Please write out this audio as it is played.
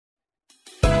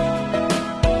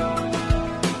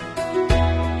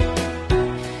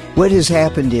What has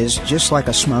happened is, just like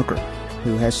a smoker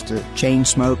who has to chain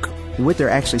smoke, what they're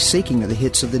actually seeking are the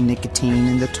hits of the nicotine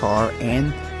and the tar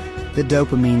and the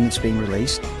dopamine that's being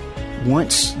released.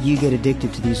 Once you get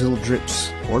addicted to these little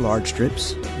drips or large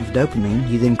drips of dopamine,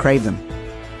 you then crave them.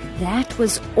 That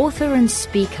was author and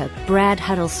speaker Brad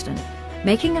Huddleston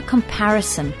making a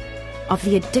comparison of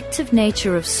the addictive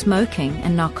nature of smoking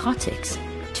and narcotics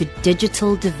to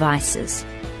digital devices.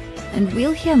 And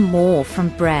we'll hear more from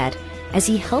Brad as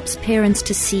he helps parents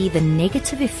to see the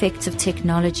negative effects of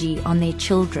technology on their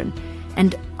children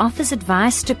and offers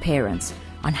advice to parents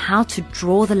on how to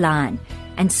draw the line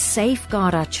and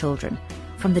safeguard our children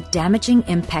from the damaging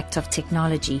impact of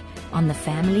technology on the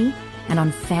family and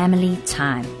on family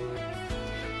time.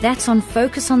 That's on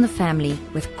Focus on the Family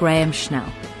with Graham Schnell.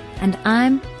 And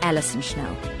I'm Alison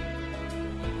Schnell.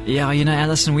 Yeah,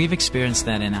 Alison, we've experienced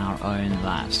that in our own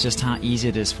lives, just how easy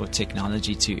it is for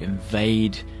technology to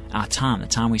invade our time, the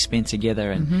time we spend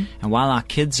together. And while our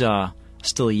kids are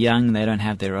still young, they don't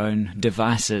have their own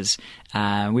devices,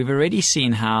 we've already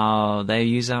seen how they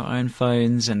use our own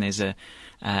phones, and there's a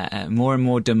more and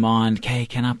more demand. Okay,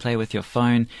 can I play with your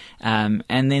phone? And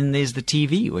then there's the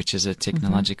TV, which is a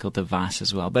technological device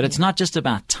as well. But it's not just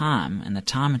about time and the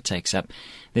time it takes up.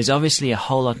 There's obviously a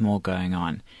whole lot more going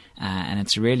on. And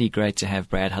it's really great to have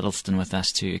Brad Huddleston with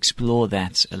us to explore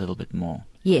that a little bit more.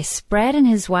 Yes, Brad and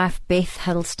his wife Beth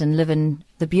Huddleston live in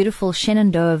the beautiful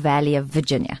Shenandoah Valley of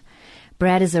Virginia.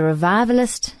 Brad is a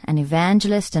revivalist, an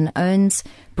evangelist, and owns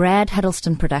Brad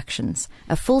Huddleston Productions,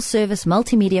 a full-service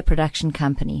multimedia production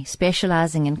company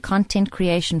specializing in content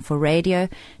creation for radio,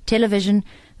 television,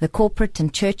 the corporate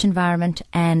and church environment,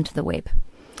 and the web.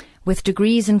 With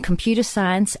degrees in computer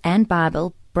science and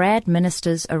Bible, Brad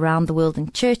ministers around the world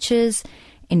in churches,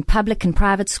 in public and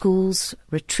private schools,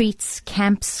 retreats,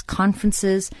 camps,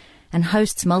 conferences, and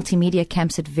hosts multimedia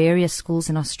camps at various schools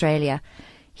in Australia.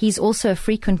 He's also a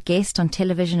frequent guest on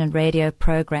television and radio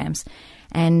programs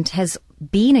and has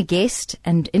been a guest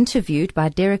and interviewed by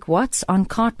Derek Watts on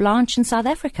Carte Blanche in South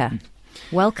Africa.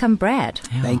 Welcome, Brad.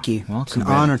 Yeah, Thank you. Welcome, it's an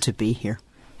Brad. honor to be here.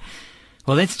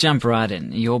 Well, let's jump right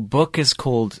in. Your book is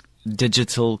called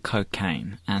Digital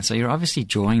Cocaine. And so you're obviously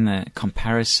drawing the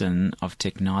comparison of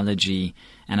technology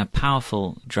and a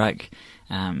powerful drug.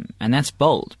 And that's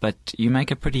bold, but you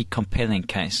make a pretty compelling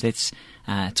case. Let's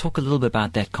talk a little bit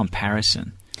about that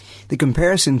comparison. The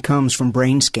comparison comes from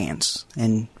brain scans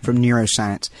and from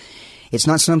neuroscience. It's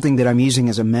not something that I'm using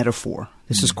as a metaphor.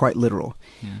 This is quite literal.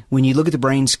 Yeah. When you look at the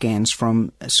brain scans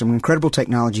from some incredible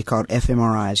technology called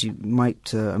fMRIs, you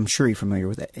might, I'm sure you're familiar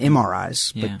with that,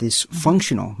 MRIs, but this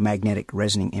functional magnetic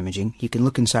resonant imaging, you can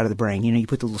look inside of the brain. You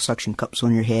put the little suction cups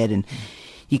on your head, and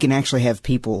you can actually have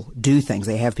people do things.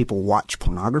 They have people watch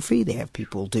pornography. They have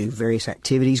people do various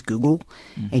activities, Google,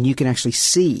 and you can actually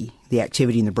see the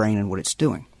activity in the brain and what it's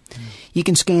doing. You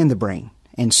can scan the brain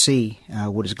and see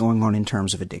what is going on in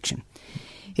terms of addiction.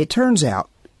 It turns out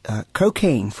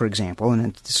cocaine, for example,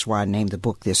 and this is why I named the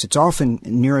book this,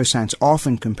 neuroscience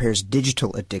often compares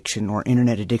digital addiction or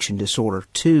internet addiction disorder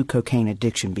to cocaine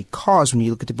addiction, because when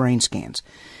you look at the brain scans,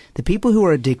 the people who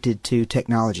are addicted to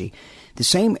technology, the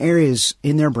same areas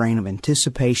in their brain of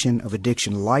anticipation of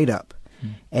addiction light up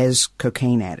as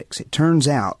cocaine addicts. It turns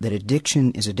out that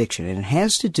addiction is addiction, and it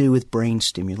has to do with brain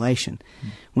stimulation.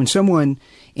 When someone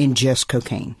ingests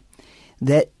cocaine,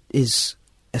 that is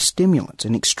a stimulant,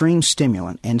 an extreme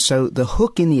stimulant, and so the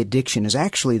hook in the addiction is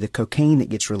actually the cocaine that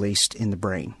gets released in the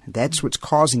brain. That's what's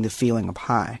causing the feeling of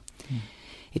high.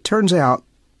 It turns out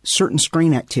certain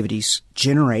screen activities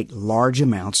generate large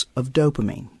amounts of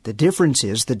dopamine. The difference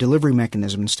is the delivery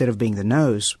mechanism, instead of being the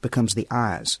nose, becomes the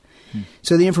eyes.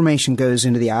 So the information goes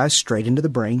into the eyes, straight into the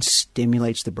brain,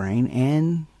 stimulates the brain,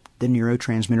 and the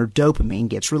neurotransmitter dopamine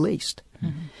gets released.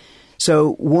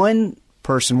 So one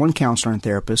counselor and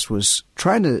therapist was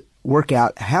trying to work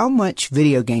out how much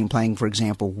video game playing, for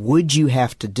example, would you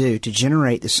have to do to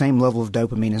generate the same level of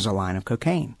dopamine as a line of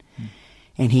cocaine.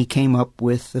 And he came up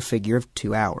with the figure of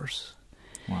 2 hours.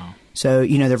 Wow. So,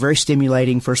 they're very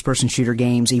stimulating first-person shooter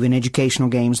games, even educational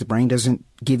games. The brain doesn't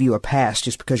give you a pass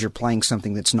just because you're playing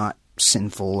something that's not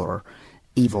sinful or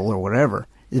evil or whatever.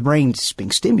 The brain's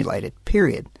being stimulated,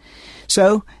 period.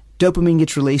 So dopamine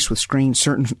gets released with certain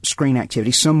screen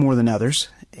activities, some more than others,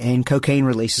 and cocaine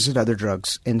releases it, other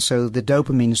drugs. And so the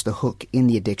dopamine is the hook in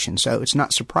the addiction. So it's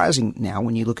not surprising now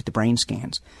when you look at the brain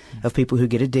scans of people who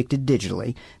get addicted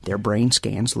digitally, their brain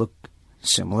scans look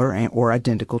similar or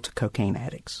identical to cocaine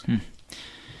addicts.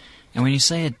 And when you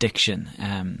say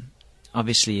addiction,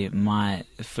 obviously my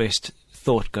first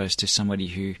thought goes to somebody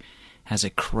who has a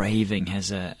craving,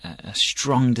 has a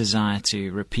strong desire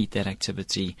to repeat that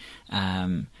activity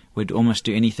would almost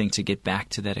do anything to get back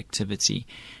to that activity.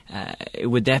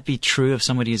 Would that be true of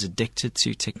somebody who's addicted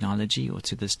to technology or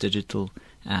to this digital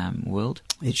world?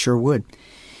 It sure would.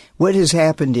 What has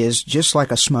happened is, just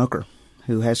like a smoker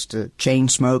who has to chain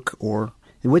smoke, or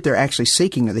what they're actually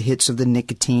seeking are the hits of the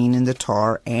nicotine and the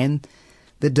tar and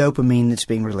the dopamine that's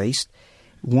being released.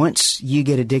 Once you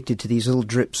get addicted to these little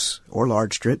drips or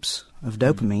large drips of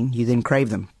dopamine, you then crave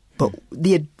them. But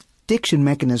the addiction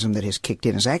mechanism that has kicked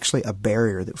in is actually a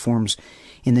barrier that forms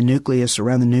in the nucleus,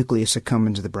 around the nucleus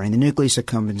accumbens of the brain. The nucleus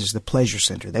accumbens is the pleasure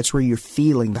center. That's where you're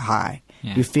feeling the high.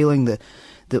 Yeah. You're feeling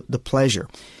the pleasure.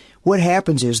 What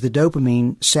happens is the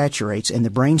dopamine saturates and the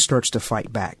brain starts to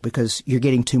fight back because you're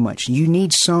getting too much. You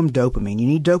need some dopamine. You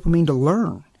need dopamine to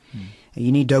learn.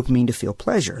 You need dopamine to feel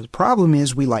pleasure. The problem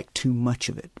is we like too much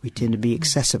of it. We tend to be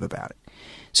excessive about it.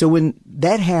 So when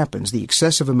that happens, the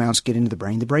excessive amounts get into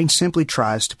the brain simply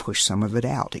tries to push some of it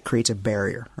out. It creates a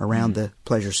barrier around the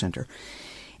pleasure center.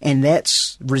 And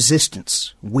that's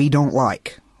resistance. We don't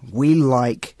like. We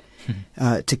like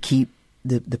to keep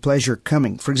the pleasure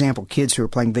coming. For example, kids who are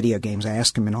playing video games, I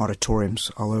ask them in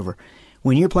auditoriums all over,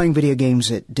 when you're playing video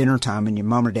games at dinner time and your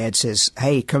mom or dad says,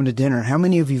 hey, come to dinner, how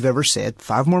many of you have ever said,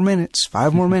 5 more minutes,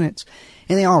 5 more minutes?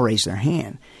 And they all raise their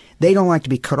hand. They don't like to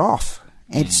be cut off.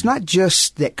 And it's not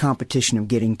just that competition of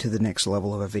getting to the next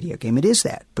level of a video game. It is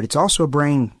that. But it's also a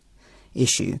brain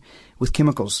issue with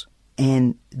chemicals.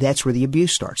 And that's where the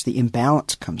abuse starts. The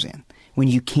imbalance comes in when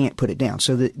you can't put it down.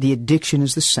 So the addiction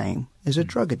is the same as a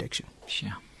drug addiction.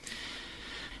 Sure.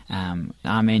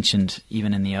 I mentioned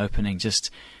even in the opening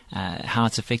just how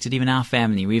it's affected even our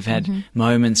family. We've had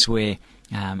moments where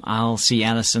I'll see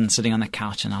Alison sitting on the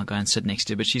couch and I'll go and sit next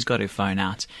to her, but she's got her phone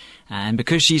out. And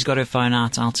because she's got her phone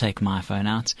out, I'll take my phone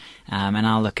out and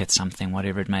I'll look at something,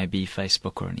 whatever it may be,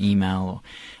 Facebook or an email.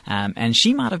 And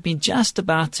she might have been just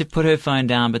about to put her phone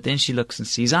down, but then she looks and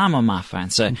sees I'm on my phone.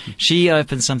 So she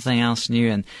opens something else new,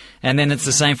 and then it's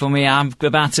the same for me. I'm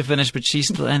about to finish, but she's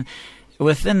still... And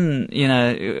within,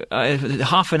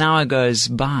 half an hour goes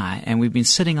by and we've been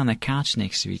sitting on the couch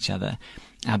next to each other.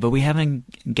 But we haven't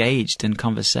engaged in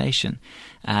conversation.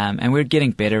 And we're getting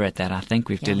better at that. I think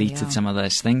we've deleted some of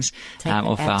those things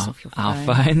off our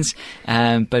phones.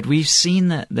 But we've seen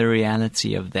the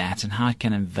reality of that and how it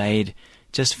can invade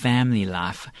just family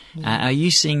life. Are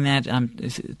you seeing that?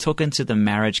 Talk into the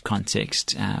marriage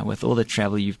context with all the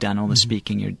travel you've done, all the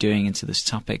speaking you're doing into this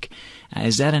topic.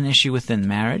 Is that an issue within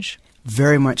marriage?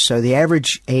 Very much so. The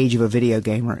average age of a video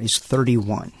gamer is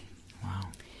 31.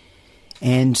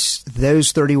 And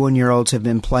those 31-year-olds have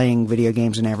been playing video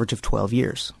games an average of 12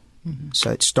 years.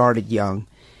 So it started young.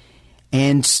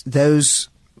 And those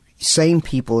same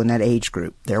people in that age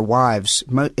group, their wives,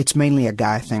 it's mainly a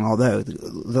guy thing, although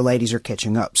the ladies are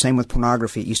catching up. Same with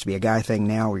pornography. It used to be a guy thing.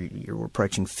 Now you're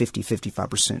approaching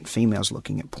 50-55% females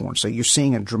looking at porn. So you're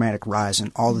seeing a dramatic rise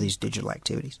in all of these digital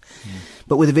activities.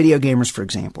 But with the video gamers, for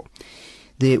example,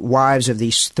 the wives of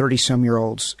these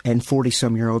 30-some-year-olds and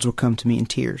 40-some-year-olds will come to me in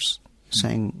tears,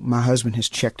 saying, my husband has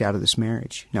checked out of this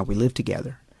marriage. Now we live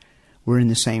together. We're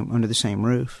under the same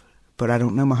roof, but I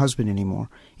don't know my husband anymore.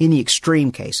 In the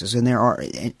extreme cases, and there are,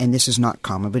 and this is not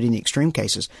common, but in the extreme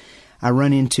cases, I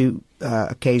run into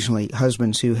occasionally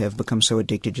husbands who have become so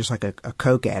addicted, just like a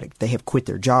coke addict, they have quit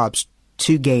their jobs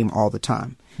to game all the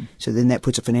time. So then that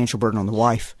puts a financial burden on the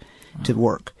wife to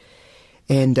work.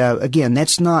 And again,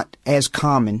 that's not as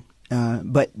common,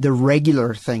 but the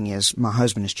regular thing is my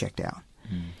husband has checked out.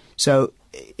 So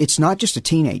it's not just a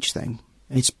teenage thing.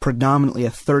 It's predominantly a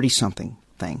 30-something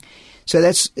thing. So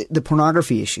that's the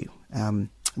pornography issue.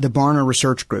 The Barna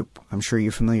Research Group, I'm sure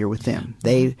you're familiar with them.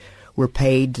 They were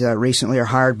paid recently or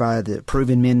hired by the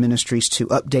Proven Men Ministries to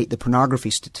update the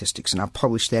pornography statistics, and I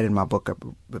published that in my book.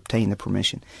 I obtained the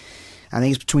permission. I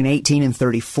think it's between 18 and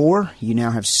 34. You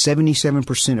now have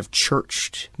 77% of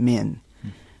churched men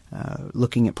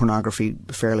looking at pornography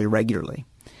fairly regularly.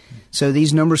 So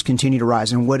these numbers continue to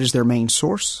rise. And what is their main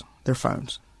source? Their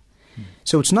phones.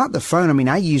 So it's not the phone. I mean,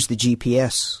 I use the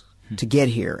GPS to get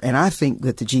here, and I think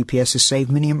that the GPS has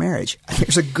saved many a marriage.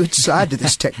 There's a good side to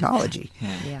this technology.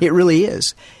 It really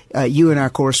is. You and I are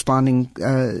corresponding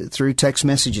through text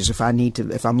messages if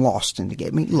I'm lost and to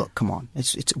get me. Look, come on.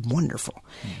 It's wonderful.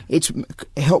 It's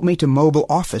helped me to mobile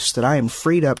office that I am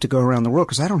freed up to go around the world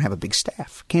because I don't have a big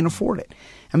staff. Can't afford it.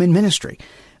 I'm in ministry.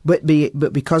 But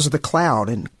because of the cloud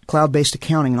and cloud-based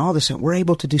accounting and all this, we're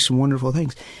able to do some wonderful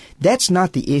things. That's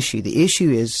not the issue. The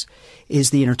issue is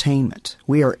the entertainment.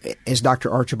 We are, as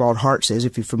Dr. Archibald Hart says,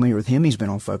 if you're familiar with him, he's been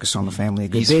on Focus on the Family a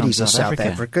good bit. He's in South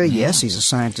Africa. Yes, he's a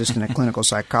scientist and a clinical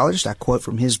psychologist. I quote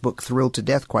from his book, Thrilled to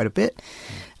Death, quite a bit.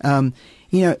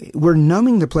 we're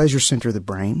numbing the pleasure center of the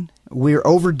brain. We're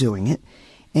overdoing it.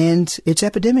 And it's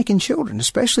epidemic in children,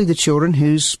 especially the children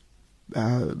whose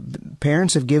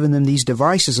parents have given them these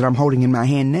devices that I'm holding in my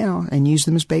hand now and use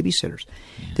them as babysitters.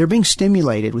 Yeah. They're being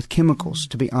stimulated with chemicals,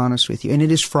 to be honest with you. And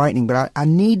it is frightening. But I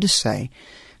need to say,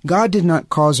 God did not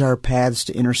cause our paths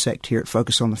to intersect here at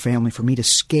Focus on the Family for me to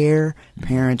scare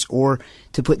parents or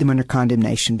to put them under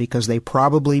condemnation because they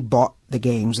probably bought the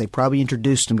games. They probably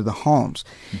introduced them to the homes.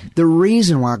 Mm-hmm. The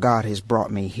reason why God has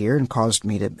brought me here and caused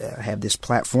me to have this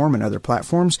platform and other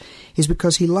platforms is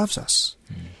because He loves us.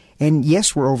 Mm-hmm. And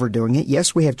yes, we're overdoing it.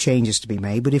 Yes, we have changes to be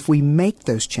made. But if we make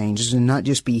those changes and not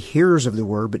just be hearers of the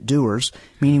word, but doers,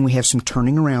 meaning we have some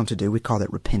turning around to do, we call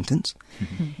that repentance,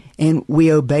 and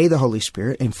we obey the Holy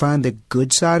Spirit and find the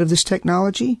good side of this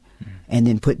technology and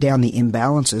then put down the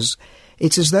imbalances,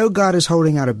 it's as though God is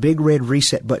holding out a big red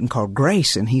reset button called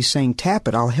grace, and He's saying, tap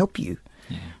it, I'll help you.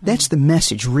 Yeah. That's the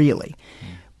message, really. Yeah.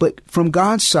 But from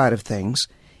God's side of things,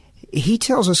 He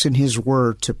tells us in His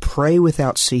Word to pray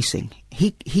without ceasing.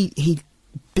 He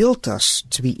built us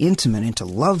to be intimate and to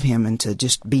love Him and to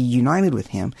just be united with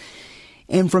Him.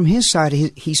 And from His side,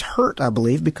 He's hurt, I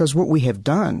believe, because what we have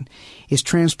done is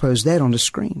transpose that onto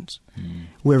screens.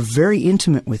 We're very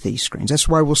intimate with these screens. That's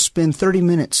why we'll spend 30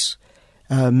 minutes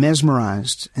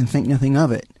mesmerized and think nothing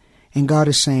of it. And God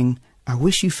is saying, I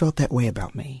wish you felt that way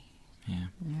about me. Yeah.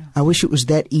 I wish it was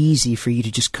that easy for you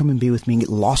to just come and be with me and get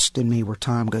lost in me where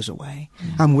time goes away.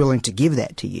 I'm willing to give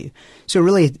that to you. So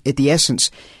really, at the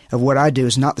essence of what I do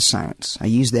is not the science. I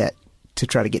use that to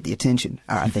try to get the attention.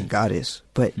 I think God is.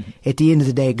 But at the end of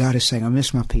the day, God is saying, I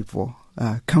miss my people.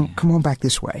 Come on back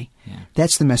this way. Yeah.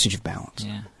 That's the message of balance.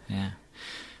 Yeah.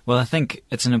 Well, I think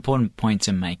it's an important point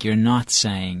to make. You're not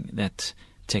saying that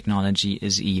technology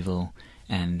is evil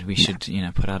and we should,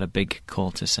 put out a big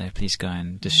call to say, please go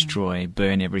and destroy,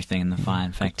 burn everything in the fire.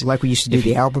 In fact, like we used to do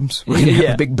the albums, we're going to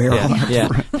have a big barrel. Yeah.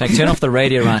 In fact, turn off the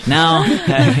radio right now.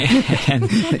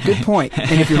 Good point.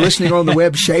 And if you're listening on the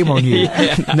web, shame on you.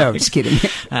 No, just kidding.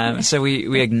 So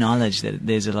we acknowledge that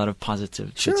there's a lot of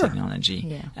positive to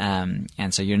technology. Yeah.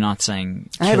 And so you're not saying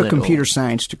I have a computer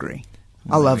science degree.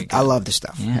 Well, I love this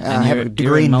stuff. Yeah. I have a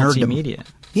degree in multimedia.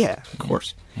 Yeah, of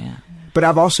course. Yeah. But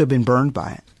I've also been burned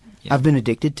by it. Yeah. I've been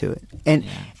addicted to it. And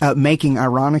making,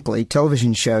 ironically,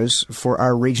 television shows for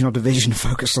our regional division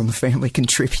Focus on the Family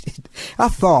contributed. I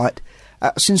thought,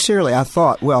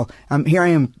 well, here I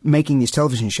am making these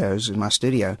television shows in my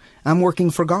studio. I'm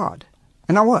working for God.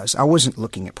 And I was. I wasn't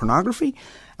looking at pornography.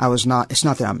 It's not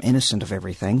that I'm innocent of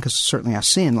everything, because certainly I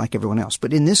sin like everyone else.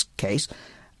 But in this case,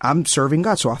 I'm serving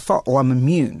God. So I thought, I'm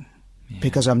immune.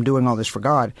 Because I'm doing all this for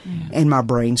God. Yeah. And my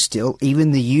brain still,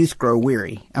 even the youth grow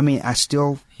weary. I mean, I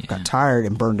still got tired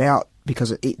and burned out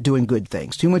because of doing good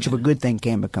things. Too much of a good thing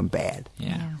can become bad.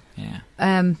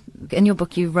 In your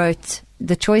book, you wrote,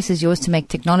 the choice is yours to make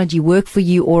technology work for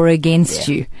you or against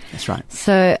you. That's right.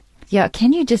 So,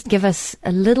 can you just give us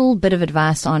a little bit of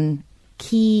advice on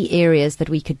key areas that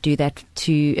we could do that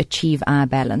to achieve our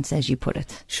balance, as you put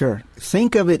it? Sure.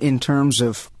 Think of it in terms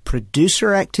of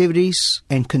producer activities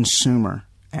and consumer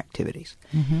activities.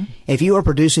 Mm-hmm. If you are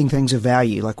producing things of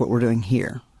value, like what we're doing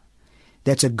here,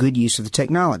 that's a good use of the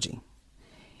technology.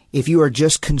 If you are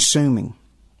just consuming,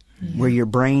 where your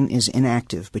brain is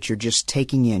inactive, but you're just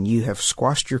taking in, you have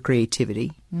squashed your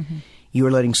creativity. Mm-hmm. You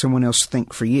are letting someone else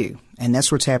think for you. And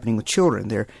that's what's happening with children.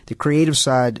 The creative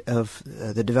side of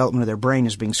the development of their brain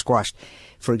is being squashed.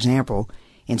 For example,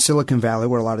 in Silicon Valley,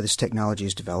 where a lot of this technology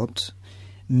is developed,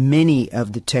 many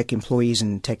of the tech employees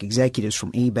and tech executives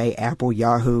from eBay, Apple,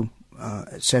 Yahoo,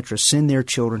 etc., send their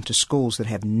children to schools that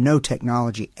have no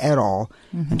technology at all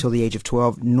until the age of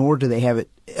 12, nor do they have it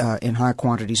in high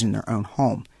quantities in their own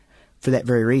home. For that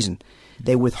very reason,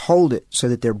 they withhold it so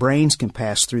that their brains can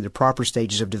pass through the proper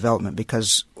stages of development,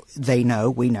 because we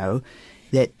know,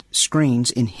 that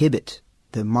screens inhibit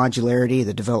the modularity,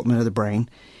 the development of the brain.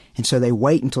 And so they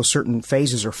wait until certain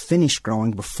phases are finished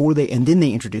growing and then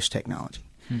they introduce technology.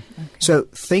 Okay. So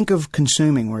think of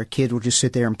consuming, where a kid will just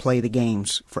sit there and play the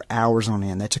games for hours on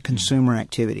end. That's a consumer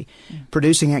activity.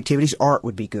 Producing activities, art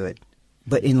would be good,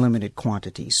 but in limited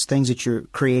quantities, things that you're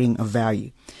creating of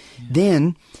value.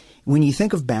 Then, when you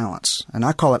think of balance, and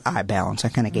I call it iBalance, I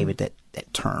kind of gave it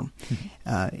that term.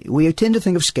 We tend to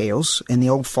think of scales and the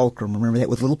old fulcrum, remember that,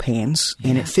 with little pans,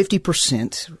 and at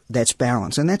 50%, that's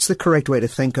balance. And that's the correct way to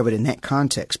think of it in that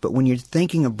context. But when you're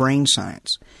thinking of brain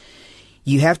science,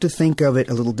 you have to think of it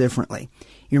a little differently.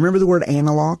 You remember the word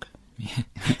analog?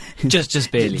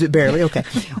 just barely. Barely, okay.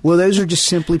 Well, those are just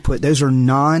simply put, those are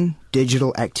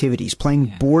non-digital activities.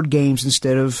 Playing board games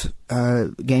instead of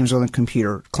games on the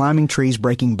computer. Climbing trees,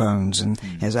 breaking bones, and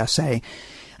as I say,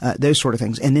 those sort of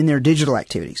things. And then there are digital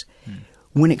activities.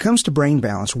 When it comes to brain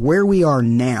balance, where we are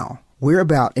now, we're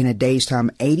about, in a day's time,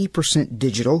 80%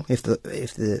 digital. If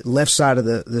the left side of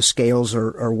the scales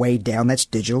are weighed down, that's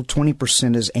digital.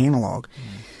 20% is analog.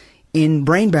 In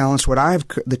brain balance,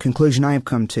 the conclusion I have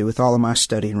come to with all of my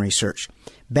study and research,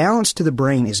 balance to the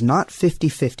brain is not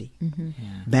 50-50.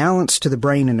 Balance to the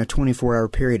brain in a 24-hour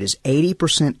period is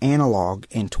 80% analog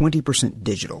and 20%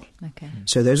 digital. Okay.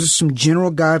 So those are some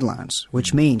general guidelines,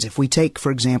 which means if we take,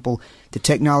 for example, the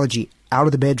technology out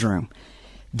of the bedroom,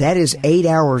 that is 8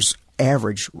 hours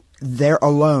average there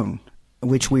alone,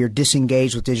 which we are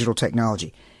disengaged with digital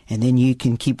technology. And then you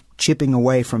can keep chipping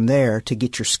away from there to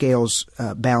get your scales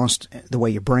balanced the way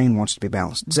your brain wants to be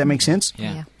balanced. Does that make sense?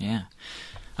 Yeah.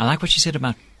 I like what you said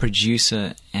about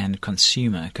producer and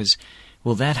consumer, because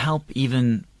will that help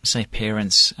even, say,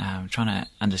 parents trying to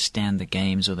understand the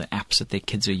games or the apps that their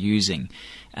kids are using,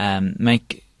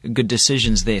 make good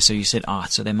decisions there? So you said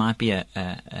art, so there might be a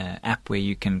app where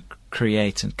you can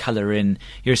create and color in.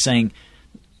 You're saying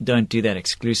don't do that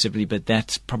exclusively, but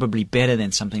that's probably better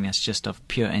than something that's just of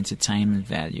pure entertainment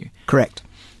value. Correct.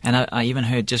 And I even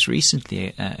heard just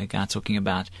recently a guy talking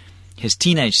about his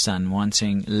teenage son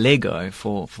wanting Lego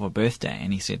for a birthday,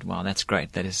 and he said, well, that's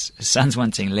great that his son's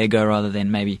wanting Lego rather than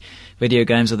maybe video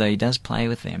games, although he does play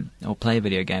with them or play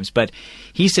video games. But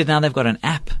he said now they've got an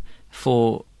app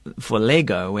for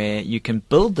Lego where you can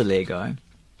build the Lego,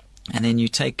 and then you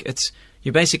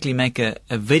basically make a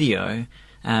video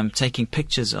taking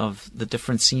pictures of the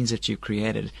different scenes that you've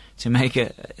created to make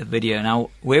a video. Now,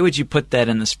 where would you put that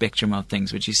in the spectrum of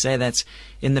things? Would you say that's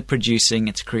in the producing,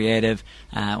 it's creative,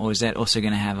 or is that also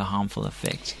going to have a harmful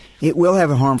effect? It will have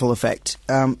a harmful effect.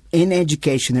 In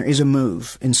education, there is a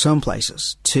move in some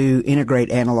places to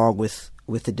integrate analog with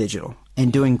the digital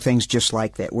and doing things just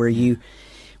like that, where you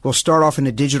will start off in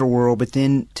the digital world, but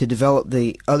then to develop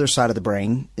the other side of the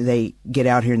brain, they get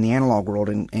out here in the analog world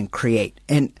and create.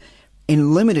 And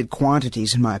in limited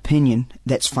quantities, in my opinion,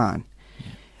 that's fine.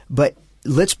 But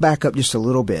let's back up just a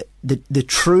little bit. The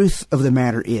truth of the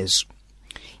matter is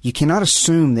you cannot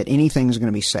assume that anything is going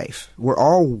to be safe. We're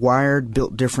all wired,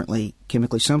 built differently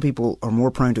chemically. Some people are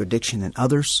more prone to addiction than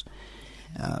others.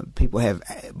 People have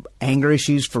anger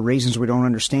issues for reasons we don't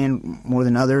understand more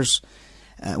than others.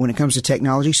 When it comes to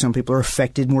technology, some people are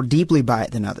affected more deeply by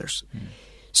it than others.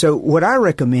 So what I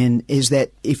recommend is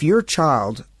that if your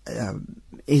child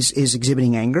is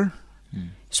exhibiting anger,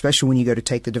 especially when you go to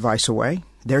take the device away,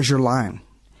 there's your line.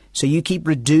 So you keep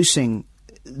reducing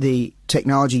the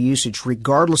technology usage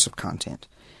regardless of content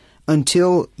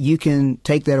until you can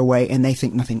take that away and they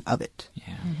think nothing of it.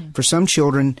 For some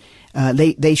children,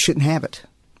 they shouldn't have it,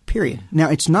 period. Now,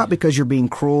 it's not because you're being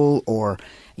cruel or,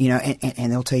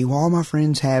 and they'll tell you, well, all my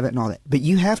friends have it and all that. But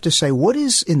you have to say, what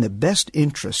is in the best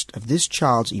interest of this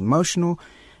child's emotional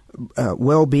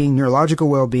well-being, neurological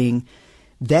well-being?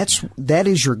 That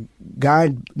is your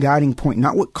guiding point,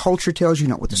 not what culture tells you,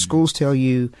 not what the schools tell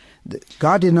you.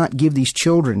 God did not give these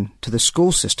children to the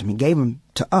school system. He gave them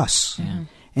to us.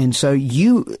 And so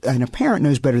and a parent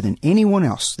knows better than anyone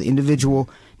else the individual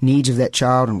needs of that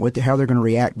child and how they're going to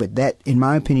react. But that, in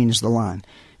my opinion, is the line.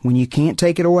 When you can't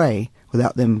take it away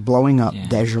without them blowing up,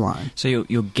 there's your line. So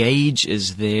your gauge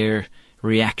is their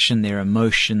reaction, their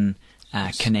emotion,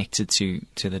 connected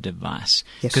to the device.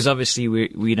 Because obviously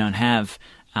we don't have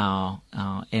our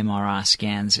MRI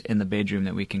scans in the bedroom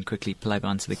that we can quickly plug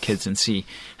onto the kids and see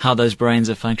how those brains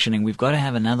are functioning. We've got to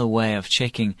have another way of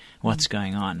checking what's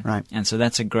going on. Right. And so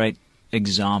that's a great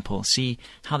example. See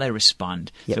how they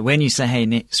respond. So when you say,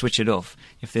 hey, switch it off,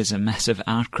 if there's a massive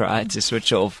outcry to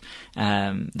switch off,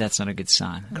 that's not a good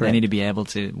sign. Correct. They need to be able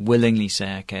to willingly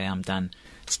say, okay, I'm done.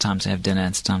 It's time to have dinner.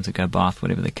 It's time to go bath,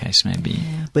 whatever the case may be.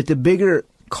 But the bigger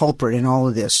culprit in all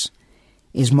of this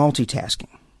is multitasking.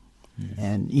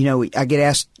 And, I get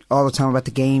asked all the time about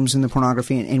the games and the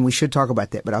pornography, and we should talk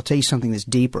about that. But I'll tell you something that's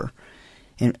deeper.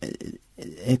 And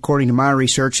according to my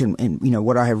research and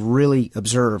what I have really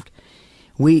observed,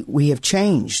 we have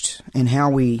changed in how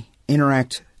we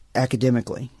interact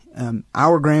academically.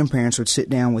 Our grandparents would sit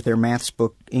down with their maths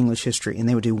book, English history, and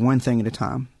they would do one thing at a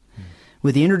time.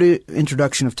 With the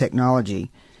introduction of technology,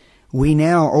 we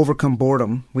now overcome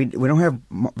boredom. We don't have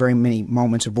very many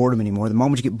moments of boredom anymore. The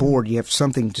moment you get bored, you have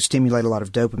something to stimulate a lot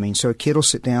of dopamine. So a kid will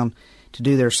sit down to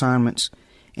do their assignments,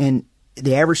 and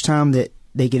the average time that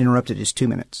they get interrupted is 2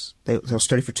 minutes. They'll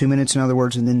study for 2 minutes, in other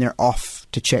words, and then they're off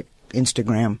to check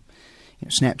Instagram,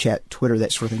 Snapchat, Twitter,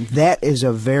 that sort of thing. That is the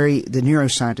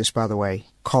neuroscientists, by the way,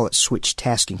 call it switch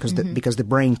tasking because the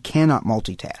brain cannot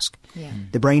multitask.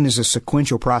 The brain is a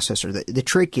sequential processor. The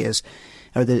trick is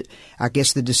or I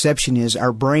guess the deception is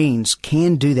our brains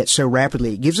can do that so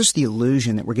rapidly. It gives us the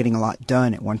illusion that we're getting a lot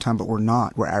done at one time, but we're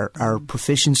not. Where our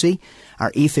proficiency,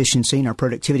 our efficiency, and our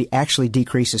productivity actually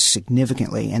decreases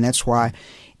significantly. And that's why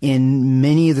in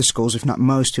many of the schools, if not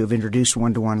most, who have introduced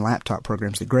one-to-one laptop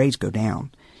programs, the grades go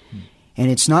down. And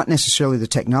it's not necessarily the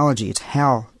technology, it's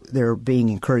how they're being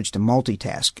encouraged to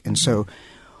multitask. And so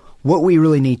what we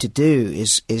really need to do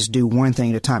is do one thing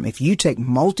at a time. If you take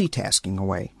multitasking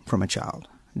away from a child,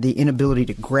 the inability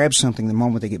to grab something the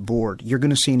moment they get bored, you're going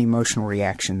to see an emotional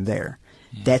reaction there.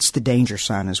 Yeah. That's the danger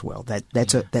sign as well.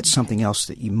 That's something else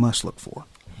that you must look for.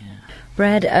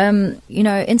 Brad,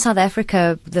 in South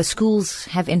Africa, the schools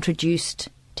have introduced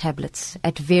tablets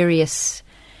at various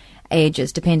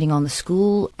ages, depending on the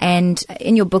school. And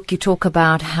in your book, you talk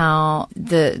about how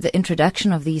the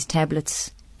introduction of these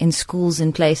tablets in schools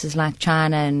in places like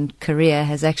China and Korea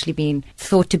has actually been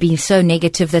thought to be so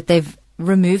negative that they've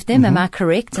removed them. Am I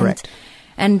correct? Correct.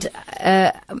 And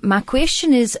my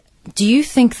question is, do you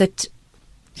think that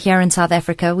here in South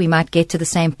Africa, we might get to the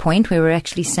same point where we're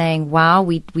actually saying, wow,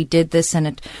 we did this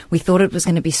and we thought it was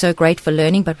going to be so great for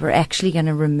learning, but we're actually going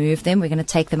to remove them. We're going to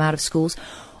take them out of schools.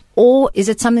 Or is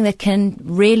it something that can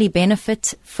really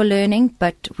benefit for learning,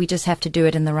 but we just have to do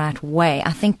it in the right way?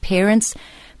 I think parents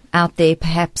out there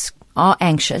perhaps are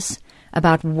anxious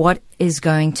about what is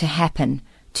going to happen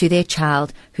to their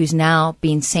child who's now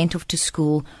been sent off to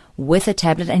school with a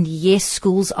tablet. And yes,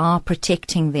 schools are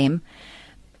protecting them,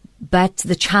 but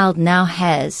the child now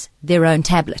has their own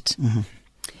tablet. Mm-hmm.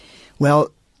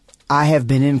 Well, I have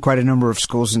been in quite a number of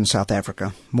schools in South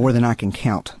Africa, more than I can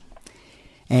count.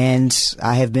 And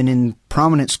I have been in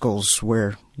prominent schools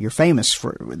where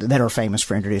that are famous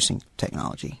for introducing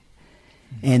technology.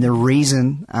 And the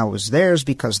reason I was there is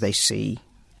because they see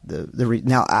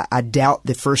now I doubt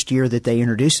the first year that they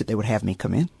introduced it, they would have me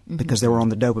come in because they were on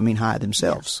the dopamine high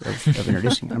themselves of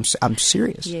introducing it. I'm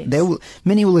serious. Yes.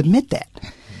 Many will admit that.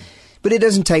 But it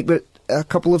doesn't take but a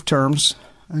couple of terms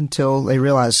until they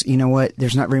realize, you know what,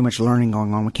 there's not very much learning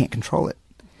going on. We can't control it.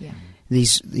 Yeah.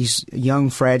 These young,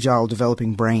 fragile,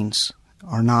 developing brains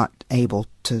are not able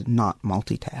to not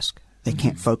multitask. They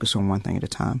can't focus on one thing at a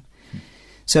time.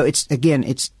 So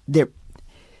there.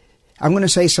 I'm going to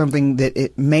say something that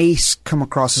it may come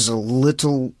across as a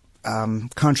little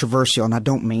controversial, and I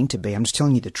don't mean to be. I'm just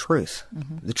telling you the truth.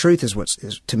 Mm-hmm. The truth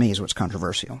is to me what's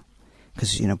controversial,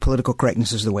 because political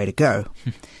correctness is the way to go.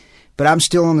 But I'm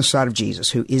still on the side of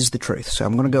Jesus, who is the truth. So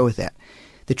I'm going to go with that.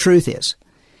 The truth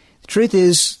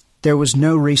is there was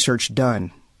no research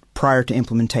done prior to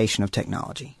implementation of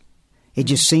technology. It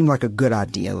just seemed like a good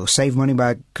idea. It'll save money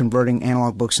by converting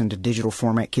analog books into digital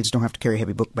format. Kids don't have to carry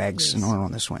heavy book bags, and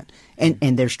on this went. And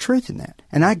there's truth in that.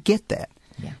 And I get that,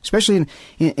 especially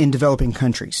in developing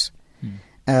countries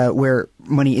where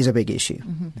money is a big issue.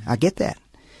 Mm-hmm. I get that.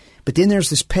 But then there's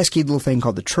this pesky little thing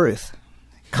called the truth.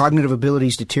 Cognitive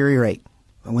abilities deteriorate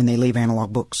when they leave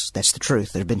analog books. That's the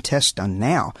truth. There have been tests done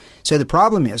now. So the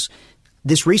problem is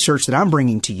this research that I'm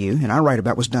bringing to you and I write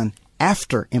about was done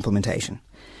after implementation.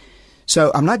 So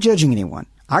I'm not judging anyone.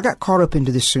 I got caught up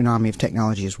into this tsunami of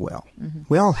technology as well. Mm-hmm.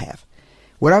 We all have.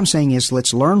 What I'm saying is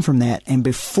let's learn from that, and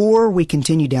before we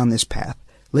continue down this path,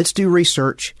 let's do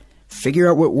research,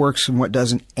 figure out what works and what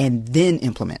doesn't, and then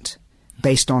implement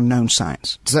based on known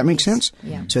science. Does that make sense?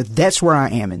 Yeah. So that's where I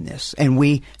am in this, and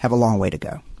we have a long way to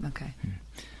go. Okay.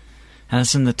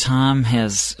 Alison, the time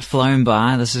has flown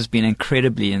by. This has been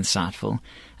incredibly insightful.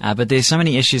 But there's so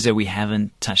many issues that we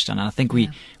haven't touched on. I think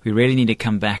we really need to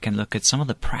come back and look at some of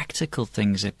the practical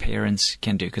things that parents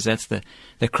can do, because that's the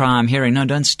cry I'm hearing. No,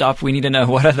 don't stop. We need to know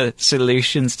what are the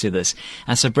solutions to this.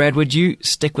 So, Brad, would you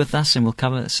stick with us and we'll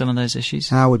cover some of those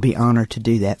issues? I would be honored to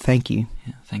do that. Thank you.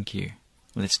 Yeah, thank you.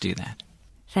 Well, let's do that.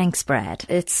 Thanks, Brad.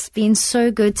 It's been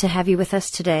so good to have you with us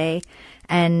today,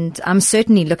 and I'm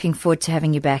certainly looking forward to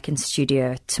having you back in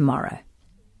studio tomorrow.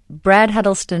 Brad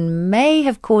Huddleston may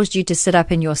have caused you to sit up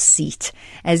in your seat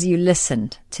as you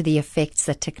listened to the effects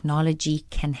that technology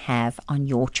can have on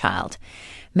your child.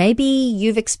 Maybe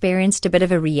you've experienced a bit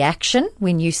of a reaction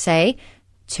when you say,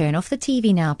 "Turn off the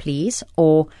TV now, please,"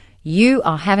 or you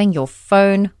are having your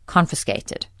phone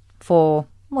confiscated for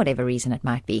whatever reason it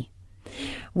might be.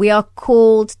 We are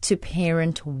called to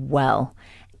parent well,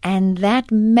 and that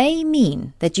may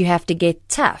mean that you have to get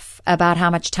tough about how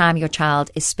much time your child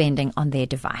is spending on their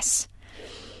device.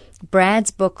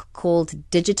 Brad's book called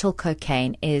Digital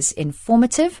Cocaine is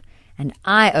informative and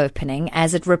eye-opening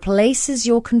as it replaces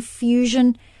your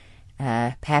confusion,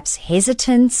 perhaps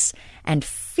hesitance and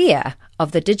fear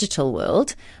of the digital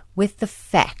world with the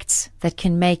facts that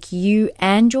can make you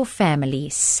and your family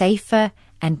safer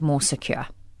and more secure.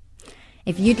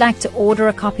 If you'd like to order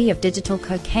a copy of Digital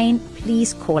Cocaine,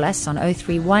 please call us on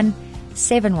 031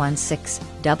 716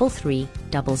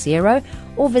 3300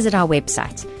 or visit our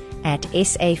website at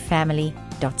safamily.co.za.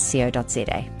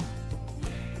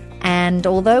 And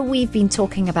although we've been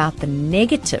talking about the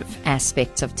negative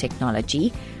aspects of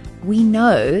technology, we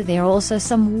know there are also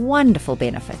some wonderful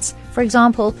benefits. For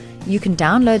example, you can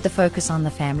download the Focus on the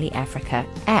Family Africa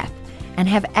app and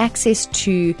have access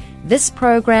to this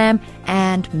program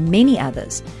and many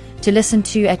others to listen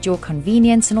to at your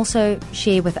convenience and also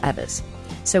share with others.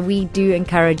 So we do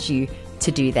encourage you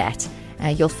to do that.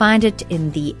 You'll find it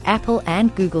in the Apple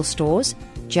and Google stores.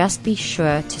 Just be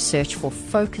sure to search for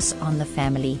Focus on the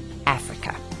Family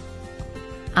Africa.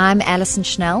 I'm Alison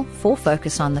Schnell for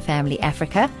Focus on the Family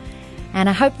Africa, and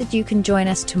I hope that you can join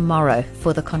us tomorrow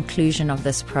for the conclusion of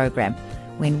this program,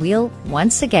 when we'll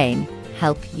once again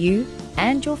help you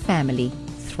and your family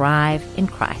thrive in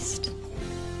Christ.